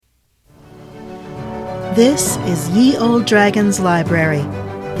This is Ye Old Dragon's Library,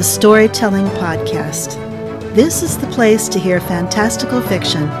 the storytelling podcast. This is the place to hear fantastical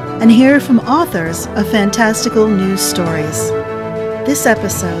fiction and hear from authors of fantastical news stories. This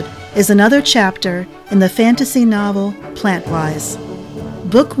episode is another chapter in the fantasy novel Plantwise,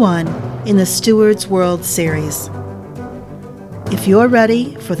 Book 1 in the Steward's World series. If you're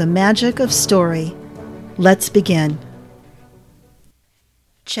ready for the magic of story, let's begin.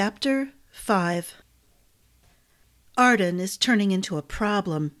 Chapter 5. Arden is turning into a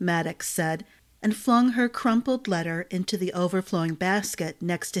problem, Maddox said, and flung her crumpled letter into the overflowing basket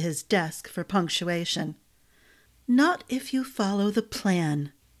next to his desk for punctuation. Not if you follow the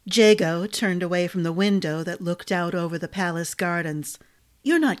plan. Jago turned away from the window that looked out over the palace gardens.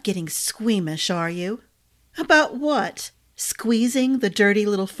 You're not getting squeamish, are you? About what? Squeezing the dirty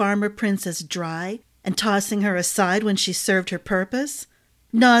little farmer princess dry and tossing her aside when she served her purpose?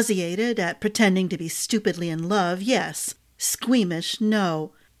 Nauseated at pretending to be stupidly in love, yes. Squeamish,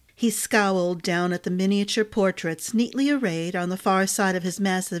 no. He scowled down at the miniature portraits neatly arrayed on the far side of his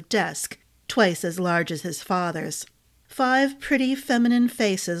massive desk, twice as large as his father's. 5 pretty feminine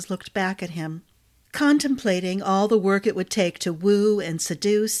faces looked back at him. Contemplating all the work it would take to woo and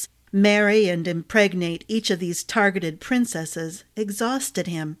seduce, marry and impregnate each of these targeted princesses exhausted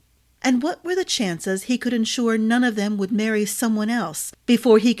him. And what were the chances he could ensure none of them would marry someone else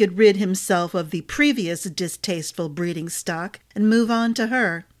before he could rid himself of the previous distasteful breeding stock and move on to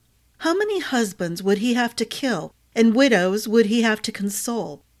her? How many husbands would he have to kill, and widows would he have to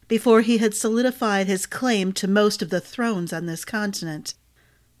console, before he had solidified his claim to most of the thrones on this continent?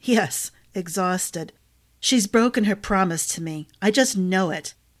 Yes, exhausted. She's broken her promise to me. I just know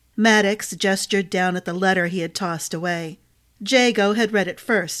it. Maddox gestured down at the letter he had tossed away. Jago had read it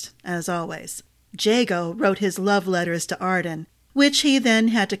first, as always. Jago wrote his love letters to Arden, which he then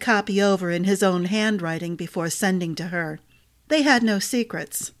had to copy over in his own handwriting before sending to her. They had no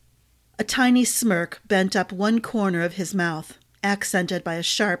secrets. A tiny smirk bent up one corner of his mouth, accented by a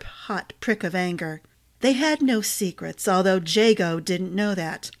sharp, hot prick of anger. They had no secrets, although Jago didn't know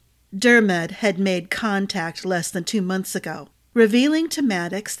that. Dermot had made contact less than 2 months ago, revealing to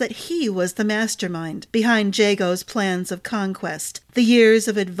Maddox that he was the mastermind behind Jago's plans of conquest, the years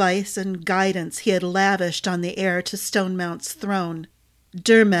of advice and guidance he had lavished on the heir to Stonemount's throne.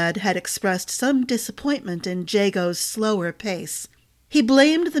 Dermot had expressed some disappointment in Jago's slower pace. He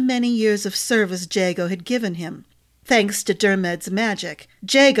blamed the many years of service Jago had given him. Thanks to Dermot's magic,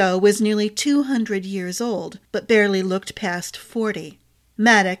 Jago was nearly 200 years old, but barely looked past 40.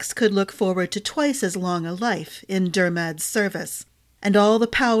 Maddox could look forward to twice as long a life in Dermot's service, and all the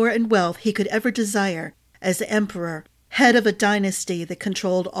power and wealth he could ever desire as emperor, head of a dynasty that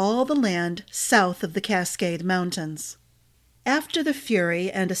controlled all the land south of the Cascade Mountains. After the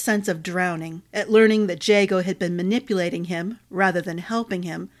fury and a sense of drowning at learning that Jago had been manipulating him rather than helping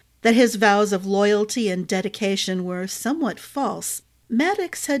him, that his vows of loyalty and dedication were somewhat false,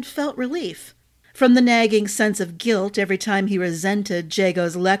 Maddox had felt relief. From the nagging sense of guilt every time he resented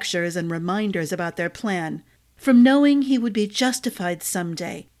Jago's lectures and reminders about their plan, from knowing he would be justified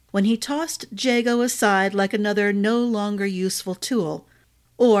someday when he tossed Jago aside like another no longer useful tool,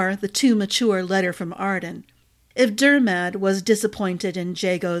 or the too mature letter from Arden. If Dermot was disappointed in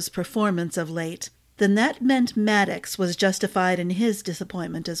Jago's performance of late, then that meant Maddox was justified in his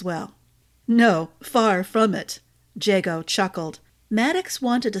disappointment as well. No, far from it, Jago chuckled. Maddox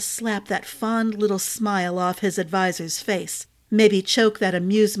wanted to slap that fond little smile off his advisor's face, maybe choke that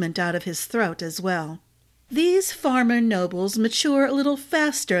amusement out of his throat as well. These farmer nobles mature a little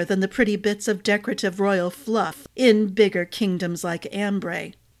faster than the pretty bits of decorative royal fluff in bigger kingdoms like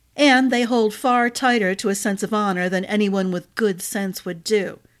Ambray, and they hold far tighter to a sense of honor than anyone with good sense would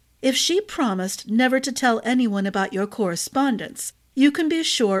do. If she promised never to tell anyone about your correspondence, you can be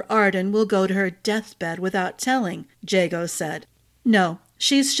sure Arden will go to her deathbed without telling, Jago said. No,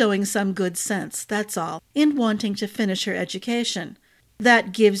 she's showing some good sense, that's all, in wanting to finish her education.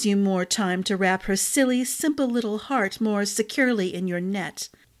 That gives you more time to wrap her silly, simple little heart more securely in your net.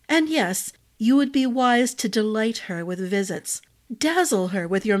 And yes, you would be wise to delight her with visits. Dazzle her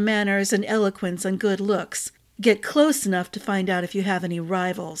with your manners and eloquence and good looks. Get close enough to find out if you have any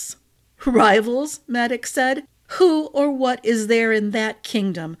rivals. Rivals? Maddox said. Who or what is there in that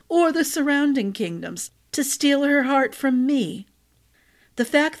kingdom, or the surrounding kingdoms, to steal her heart from me? The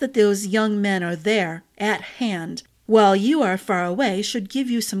fact that those young men are there, at hand, while you are far away, should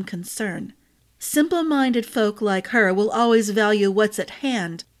give you some concern. Simple-minded folk like her will always value what's at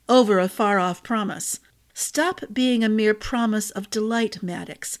hand over a far-off promise. Stop being a mere promise of delight,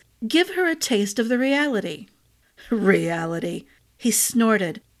 Maddox. Give her a taste of the reality. Reality, he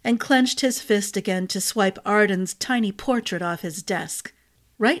snorted, and clenched his fist again to swipe Arden's tiny portrait off his desk.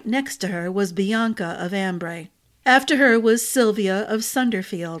 Right next to her was Bianca of Ambray. After her was Sylvia of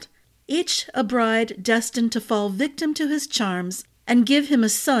Sunderfield, each a bride destined to fall victim to his charms and give him a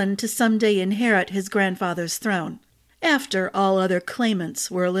son to someday inherit his grandfather's throne. After all other claimants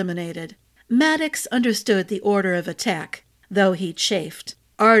were eliminated, Maddox understood the order of attack, though he chafed.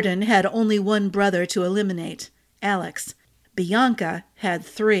 Arden had only one brother to eliminate, Alex. Bianca had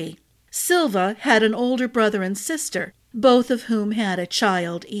 3. Silva had an older brother and sister, both of whom had a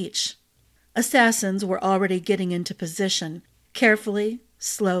child each. Assassins were already getting into position, carefully,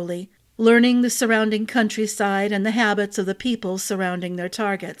 slowly, learning the surrounding countryside and the habits of the people surrounding their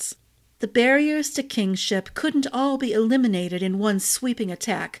targets. The barriers to kingship couldn't all be eliminated in one sweeping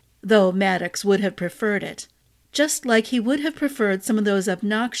attack, though Maddox would have preferred it. Just like he would have preferred some of those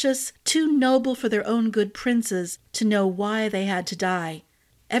obnoxious, too noble for their own good princes to know why they had to die.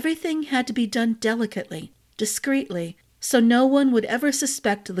 Everything had to be done delicately, discreetly, so no one would ever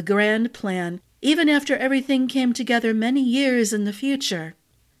suspect the grand plan, even after everything came together many years in the future.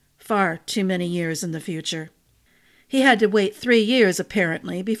 Far too many years in the future. He had to wait 3 years,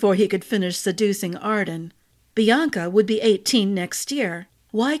 apparently, before he could finish seducing Arden. Bianca would be 18 next year.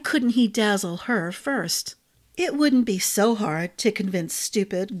 Why couldn't he dazzle her first? It wouldn't be so hard to convince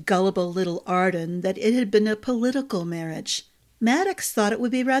stupid, gullible little Arden that it had been a political marriage. Maddox thought it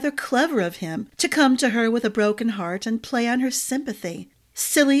would be rather clever of him to come to her with a broken heart and play on her sympathy.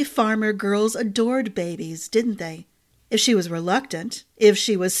 Silly farmer girls adored babies, didn't they? If she was reluctant, if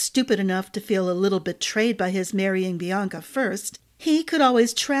she was stupid enough to feel a little betrayed by his marrying Bianca first, he could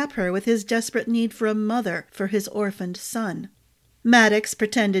always trap her with his desperate need for a mother for his orphaned son. Maddox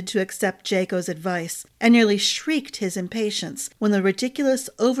pretended to accept Jaco's advice and nearly shrieked his impatience when the ridiculous,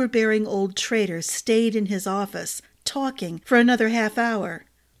 overbearing old traitor stayed in his office, talking for another half-hour.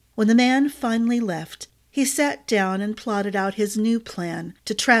 When the man finally left, he sat down and plotted out his new plan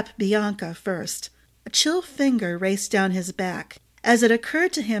to trap Bianca first. A chill finger raced down his back, as it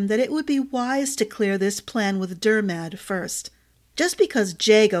occurred to him that it would be wise to clear this plan with Dermad first. Just because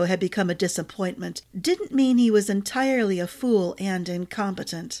Jago had become a disappointment didn't mean he was entirely a fool and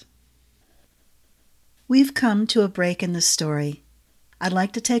incompetent. We've come to a break in the story. I'd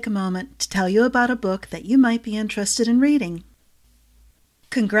like to take a moment to tell you about a book that you might be interested in reading.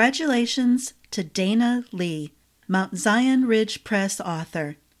 Congratulations to Dana Lee, Mount Zion Ridge Press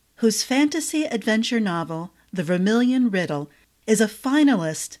author, whose fantasy adventure novel, The Vermilion Riddle, is a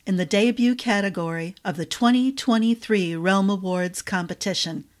finalist in the debut category of the 2023 Realm Awards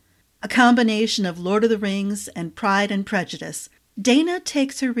competition. A combination of Lord of the Rings and Pride and Prejudice, Dana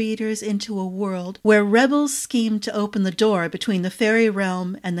takes her readers into a world where rebels scheme to open the door between the fairy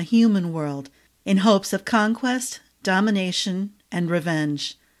realm and the human world in hopes of conquest, domination, and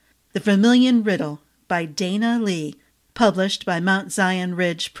revenge. The Vermilion Riddle by Dana Lee, published by Mount Zion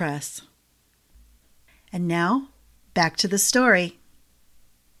Ridge Press. And now, back to the story.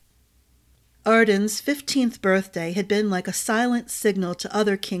 Arden's 15th birthday had been like a silent signal to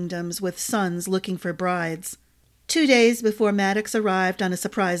other kingdoms with sons looking for brides. 2 days before Maddox arrived on a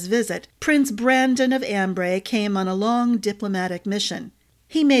surprise visit, Prince Brandon of Ambray came on a long diplomatic mission.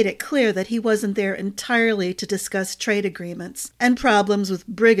 He made it clear that he wasn't there entirely to discuss trade agreements and problems with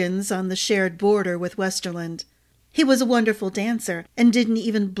brigands on the shared border with Westerland. He was a wonderful dancer and didn't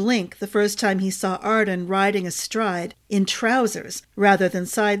even blink the first time he saw Arden riding astride in trousers rather than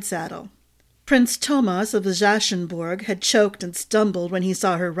side saddle. Prince Thomas of Sachsenburg had choked and stumbled when he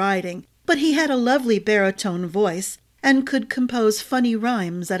saw her riding, but he had a lovely baritone voice and could compose funny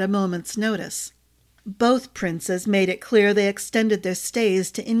rhymes at a moment's notice. Both princes made it clear they extended their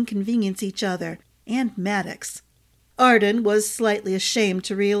stays to inconvenience each other and Maddox. Arden was slightly ashamed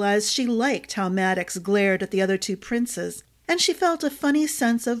to realize she liked how Maddox glared at the other 2 princes, and she felt a funny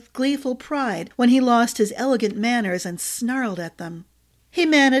sense of gleeful pride when he lost his elegant manners and snarled at them. He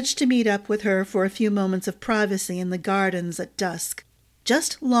managed to meet up with her for a few moments of privacy in the gardens at dusk,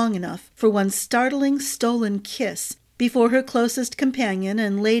 just long enough for one startling stolen kiss before her closest companion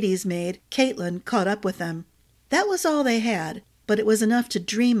and lady's maid, Caitlin, caught up with them. That was all they had, but it was enough to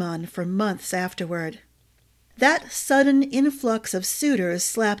dream on for months afterward. That sudden influx of suitors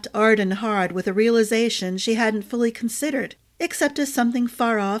slapped Arden hard with a realization she hadn't fully considered, except as something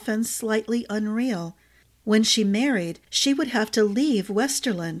far off and slightly unreal. When she married, she would have to leave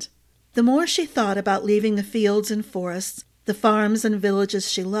Westerland. The more she thought about leaving the fields and forests, the farms and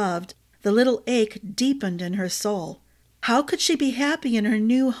villages she loved, the little ache deepened in her soul. How could she be happy in her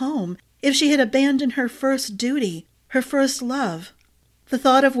new home if she had abandoned her first duty, her first love? The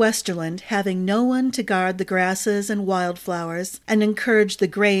thought of Westerland having no one to guard the grasses and wildflowers and encourage the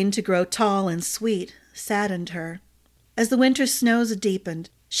grain to grow tall and sweet saddened her. As the winter snows deepened,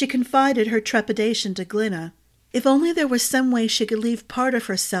 she confided her trepidation to Glenna. If only there were some way she could leave part of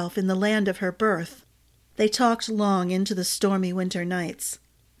herself in the land of her birth. They talked long into the stormy winter nights.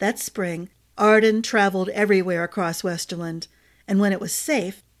 That spring, Arden traveled everywhere across Westerland, and when it was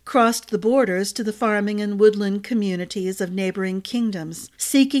safe, crossed the borders to the farming and woodland communities of neighboring kingdoms,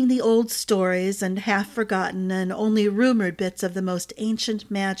 seeking the old stories and half-forgotten and only rumored bits of the most ancient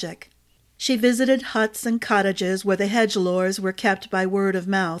magic. She visited huts and cottages where the hedge-lores were kept by word of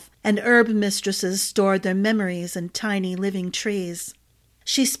mouth, and herb mistresses stored their memories in tiny living trees.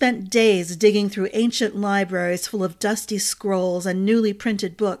 She spent days digging through ancient libraries full of dusty scrolls and newly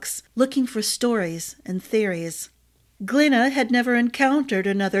printed books, looking for stories and theories. Glenna had never encountered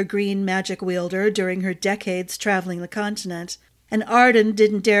another green magic wielder during her decades traveling the continent, and Arden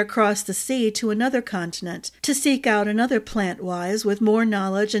didn't dare cross the sea to another continent to seek out another Plantwise with more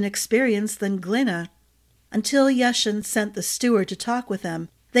knowledge and experience than Glenna. Until Yeshan sent the steward to talk with them,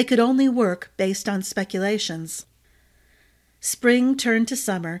 they could only work based on speculations. Spring turned to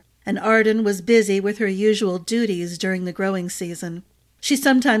summer, and Arden was busy with her usual duties during the growing season. She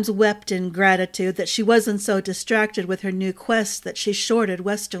sometimes wept in gratitude that she wasn't so distracted with her new quest that she shorted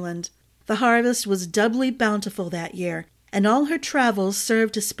Westerland. The harvest was doubly bountiful that year, and all her travels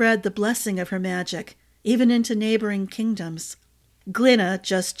served to spread the blessing of her magic, even into neighboring kingdoms. Glenna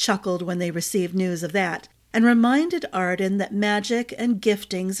just chuckled when they received news of that, and reminded Arden that magic and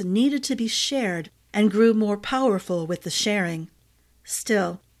giftings needed to be shared and grew more powerful with the sharing.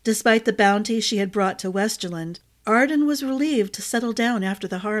 Still, despite the bounty she had brought to Westerland, Arden was relieved to settle down after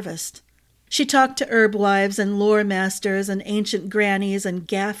the harvest. She talked to herb wives and lore masters and ancient grannies and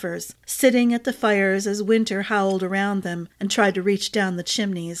gaffers, sitting at the fires as winter howled around them and tried to reach down the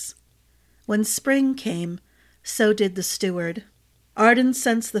chimneys. When spring came, so did the steward. Arden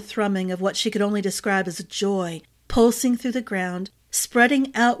sensed the thrumming of what she could only describe as joy, pulsing through the ground,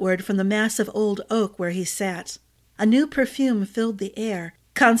 spreading outward from the massive old oak where he sat. A new perfume filled the air,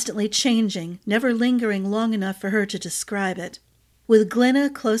 constantly changing, never lingering long enough for her to describe it. With Glenna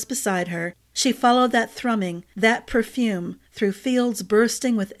close beside her, she followed that thrumming, that perfume, through fields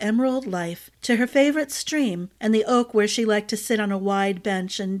bursting with emerald life, to her favorite stream and the oak where she liked to sit on a wide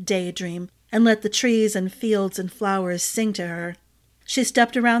bench and daydream, and let the trees and fields and flowers sing to her. She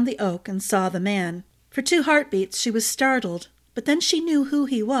stepped around the oak and saw the man. For 2 heartbeats she was startled, but then she knew who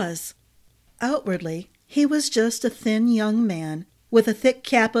he was. Outwardly, he was just a thin young man, with a thick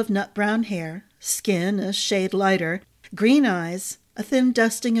cap of nut-brown hair, skin a shade lighter, green eyes, a thin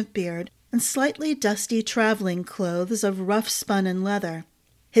dusting of beard, and slightly dusty traveling clothes of rough-spun leather.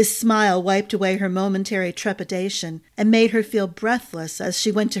 His smile wiped away her momentary trepidation and made her feel breathless as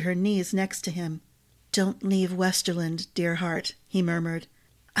she went to her knees next to him. "Don't leave Westerland, dear heart," he murmured.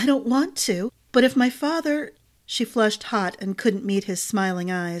 "I don't want to, but if my father—" She flushed hot and couldn't meet his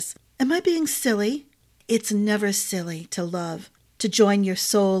smiling eyes. "Am I being silly?" "It's never silly to love, to join your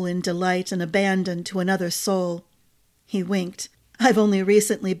soul in delight and abandon to another soul." He winked. "I've only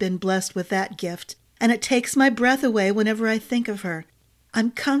recently been blessed with that gift, and it takes my breath away whenever I think of her.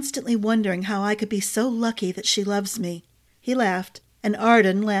 I'm constantly wondering how I could be so lucky that she loves me." He laughed, and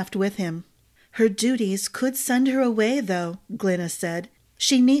Arden laughed with him. "Her duties could send her away, though," Glenna said.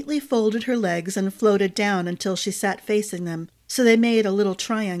 She neatly folded her legs and floated down until she sat facing them, so they made a little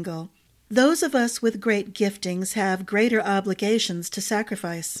triangle. "Those of us with great giftings have greater obligations to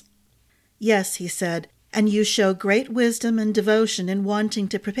sacrifice." "Yes," he said, "and you show great wisdom and devotion in wanting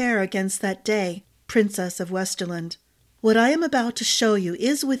to prepare against that day, Princess of Westerland. What I am about to show you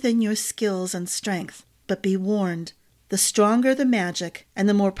is within your skills and strength, but be warned. The stronger the magic and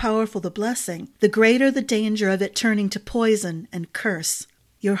the more powerful the blessing, the greater the danger of it turning to poison and curse.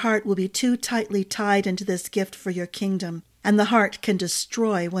 Your heart will be too tightly tied into this gift for your kingdom, and the heart can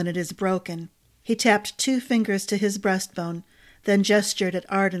destroy when it is broken." He tapped 2 fingers to his breastbone, then gestured at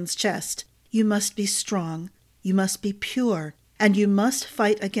Arden's chest. "You must be strong, you must be pure, and you must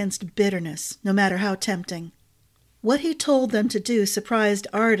fight against bitterness, no matter how tempting." What he told them to do surprised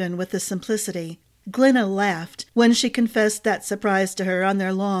Arden with the simplicity. Glenna laughed when she confessed that surprise to her on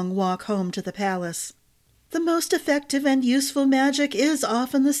their long walk home to the palace. "The most effective and useful magic is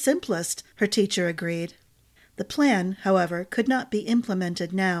often the simplest," her teacher agreed. The plan, however, could not be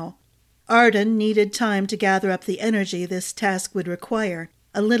implemented now. Arden needed time to gather up the energy this task would require,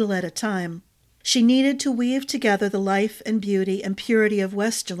 a little at a time. She needed to weave together the life and beauty and purity of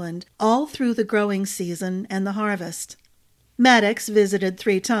Westerland all through the growing season and the harvest. Maddox visited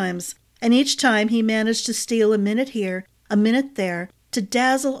 3 times, and each time he managed to steal a minute here, a minute there, to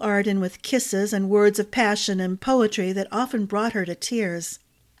dazzle Arden with kisses and words of passion and poetry that often brought her to tears.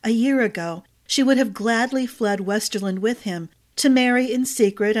 A year ago, she would have gladly fled Westerland with him, to marry in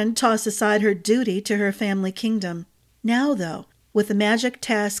secret and toss aside her duty to her family kingdom. Now, though, with the magic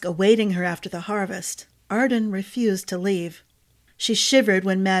task awaiting her after the harvest, Arden refused to leave. She shivered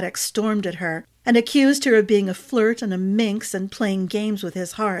when Maddox stormed at her and accused her of being a flirt and a minx and playing games with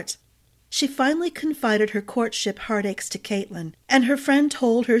his heart. She finally confided her courtship heartaches to Caitlin, and her friend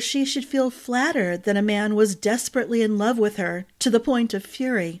told her she should feel flattered that a man was desperately in love with her, to the point of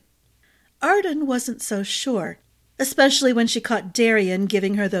fury. Arden wasn't so sure, especially when she caught Darien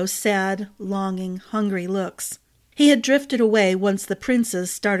giving her those sad, longing, hungry looks. He had drifted away once the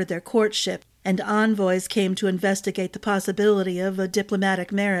princes started their courtship, and envoys came to investigate the possibility of a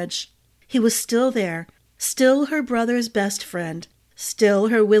diplomatic marriage. He was still there, still her brother's best friend, still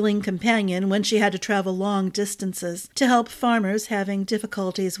her willing companion when she had to travel long distances to help farmers having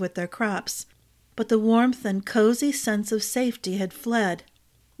difficulties with their crops. But the warmth and cozy sense of safety had fled.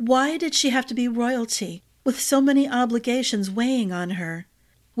 Why did she have to be royalty, with so many obligations weighing on her?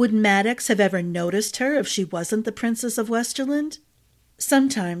 Would Maddox have ever noticed her if she wasn't the Princess of Westerland?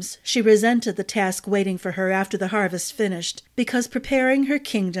 Sometimes she resented the task waiting for her after the harvest finished, because preparing her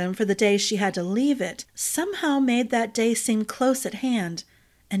kingdom for the day she had to leave it somehow made that day seem close at hand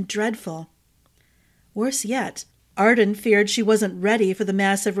and dreadful. Worse yet, Arden feared she wasn't ready for the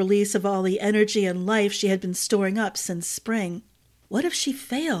massive release of all the energy and life she had been storing up since spring. What if she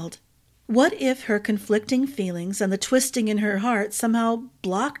failed? What if her conflicting feelings and the twisting in her heart somehow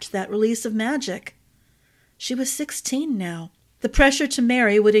blocked that release of magic? She was 16 now. The pressure to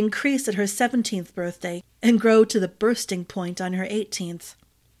marry would increase at her 17th birthday and grow to the bursting point on her 18th.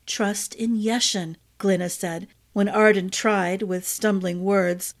 Trust in Yeshen, Glenna said, when Arden tried, with stumbling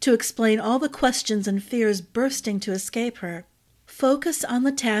words, to explain all the questions and fears bursting to escape her. Focus on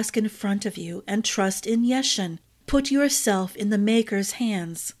the task in front of you and trust in Yeshen. Put yourself in the Maker's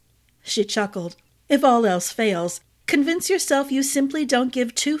hands. She chuckled. If all else fails, convince yourself you simply don't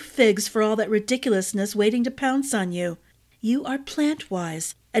give 2 figs for all that ridiculousness waiting to pounce on you. You are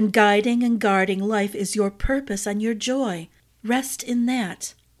Plantwise, and guiding and guarding life is your purpose and your joy. Rest in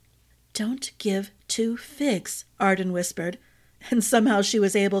that. Don't give 2 figs, Arden whispered, and somehow she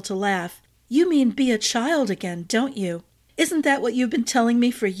was able to laugh. You mean be a child again, don't you? Isn't that what you've been telling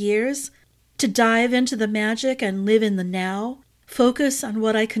me for years? To dive into the magic and live in the now? Focus on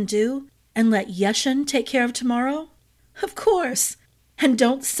what I can do, and let Yeshen take care of tomorrow? Of course! And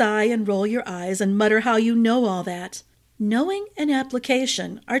don't sigh and roll your eyes and mutter how you know all that. Knowing and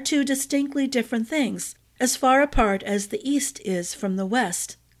application are 2 distinctly different things, as far apart as the East is from the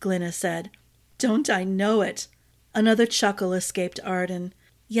West, Glenna said. Don't I know it? Another chuckle escaped Arden.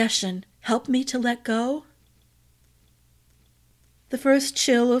 Yeshen, help me to let go? The first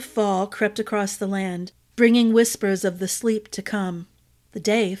chill of fall crept across the land, bringing whispers of the sleep to come. The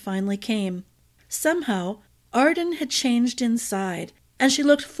day finally came. Somehow, Arden had changed inside, and she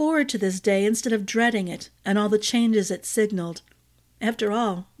looked forward to this day instead of dreading it and all the changes it signaled. After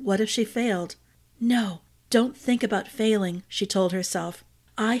all, what if she failed? No, don't think about failing, she told herself.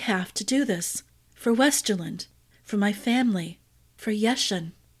 I have to do this. For Westerland. For my family. For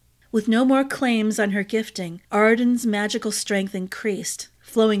Yeshen. With no more claims on her gifting, Arden's magical strength increased,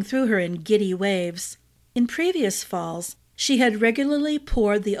 flowing through her in giddy waves. In previous falls, she had regularly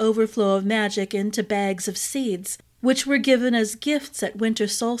poured the overflow of magic into bags of seeds, which were given as gifts at winter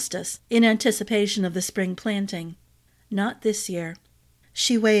solstice in anticipation of the spring planting. Not this year.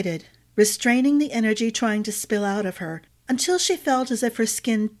 She waited, restraining the energy trying to spill out of her, until she felt as if her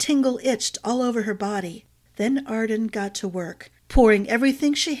skin tingle-itched all over her body. Then Arden got to work, pouring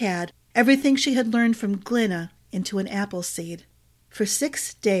everything she had learned from Glenna, into an apple seed. For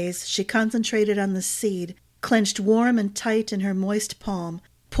 6 days she concentrated on the seed, clenched warm and tight in her moist palm,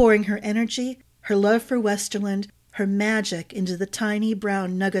 pouring her energy, her love for Westerland, her magic into the tiny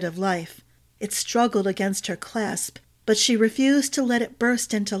brown nugget of life. It struggled against her clasp, but she refused to let it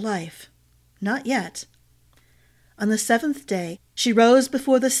burst into life. Not yet. On the 7th day, she rose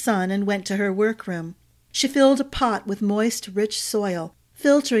before the sun and went to her workroom. She filled a pot with moist, rich soil,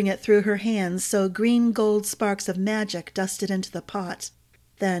 filtering it through her hands so green-gold sparks of magic dusted into the pot.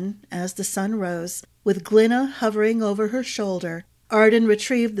 Then, as the sun rose, with Glenna hovering over her shoulder, Arden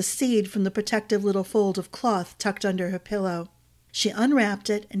retrieved the seed from the protective little fold of cloth tucked under her pillow. She unwrapped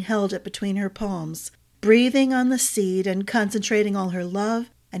it and held it between her palms, breathing on the seed and concentrating all her love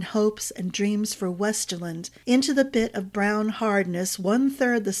and hopes and dreams for Westerland into the bit of brown hardness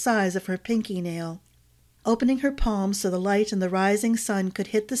 1/3 the size of her pinky nail. Opening her palm so the light and the rising sun could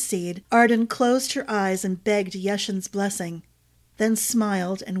hit the seed, Arden closed her eyes and begged Yeshen's blessing. then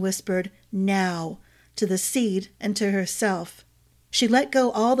smiled and whispered, "Now," to the seed and to herself. She let go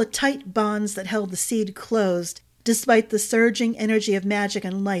all the tight bonds that held the seed closed, despite the surging energy of magic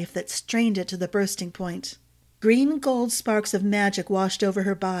and life that strained it to the bursting point. Green gold sparks of magic washed over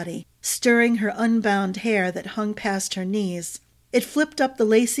her body, stirring her unbound hair that hung past her knees. It flipped up the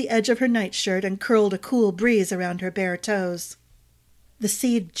lacy edge of her nightshirt and curled a cool breeze around her bare toes. The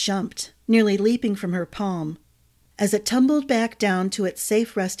seed jumped, nearly leaping from her palm. As it tumbled back down to its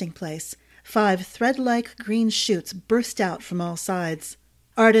safe resting place, 5 thread-like green shoots burst out from all sides.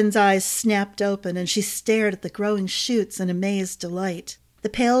 Arden's eyes snapped open, and she stared at the growing shoots in amazed delight. The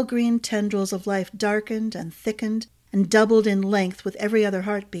pale green tendrils of life darkened and thickened and doubled in length with every other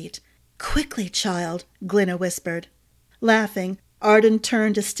heartbeat. "Quickly, child," Glenna whispered. Laughing, Arden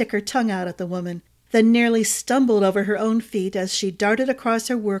turned to stick her tongue out at the woman, then nearly stumbled over her own feet as she darted across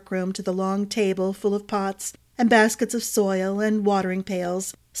her workroom to the long table full of pots and baskets of soil and watering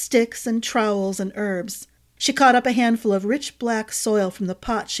pails, sticks and trowels and herbs. She caught up a handful of rich black soil from the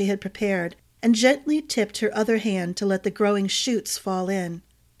pot she had prepared and gently tipped her other hand to let the growing shoots fall in.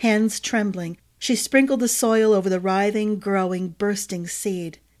 Hands trembling, she sprinkled the soil over the writhing, growing, bursting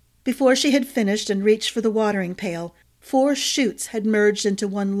seed. Before she had finished and reached for the watering pail, 4 shoots had merged into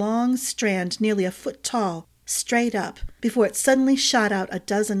one long strand nearly a foot tall, straight up, before it suddenly shot out a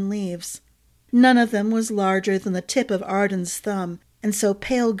dozen leaves. None of them was larger than the tip of Arden's thumb, and so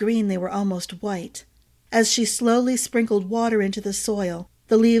pale green they were almost white. As she slowly sprinkled water into the soil,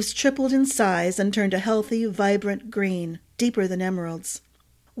 the leaves tripled in size and turned a healthy, vibrant green, deeper than emeralds.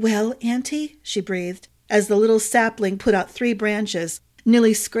 "Well, Auntie?" she breathed, as the little sapling put out 3 branches,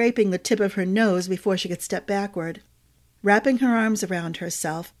 nearly scraping the tip of her nose before she could step backward. Wrapping her arms around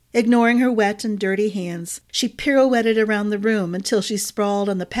herself, ignoring her wet and dirty hands, she pirouetted around the room until she sprawled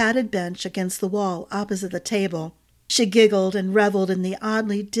on the padded bench against the wall opposite the table. She giggled and reveled in the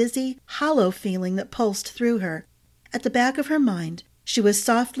oddly dizzy, hollow feeling that pulsed through her. At the back of her mind, she was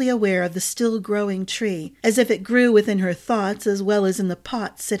softly aware of the still-growing tree, as if it grew within her thoughts as well as in the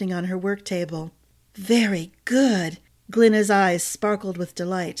pot sitting on her work table. "Very good!" Glenna's eyes sparkled with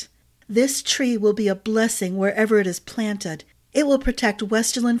delight. "This tree will be a blessing wherever it is planted. It will protect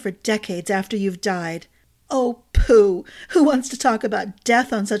Westerland for decades after you've died." "Oh, pooh! Who wants to talk about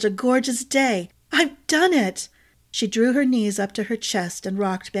death on such a gorgeous day? I've done it!" She drew her knees up to her chest and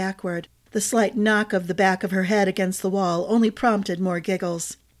rocked backward. The slight knock of the back of her head against the wall only prompted more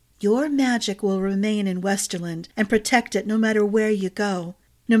giggles. "Your magic will remain in Westerland and protect it no matter where you go,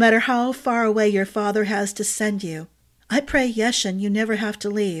 no matter how far away your father has to send you. I pray Yeshan you never have to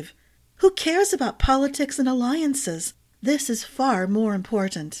leave. Who cares about politics and alliances? This is far more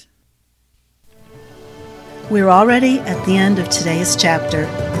important." We're already at the end of today's chapter.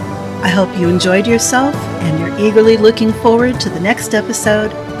 I hope you enjoyed yourself and you're eagerly looking forward to the next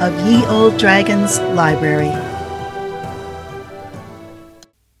episode of Ye Olde Dragon's Library.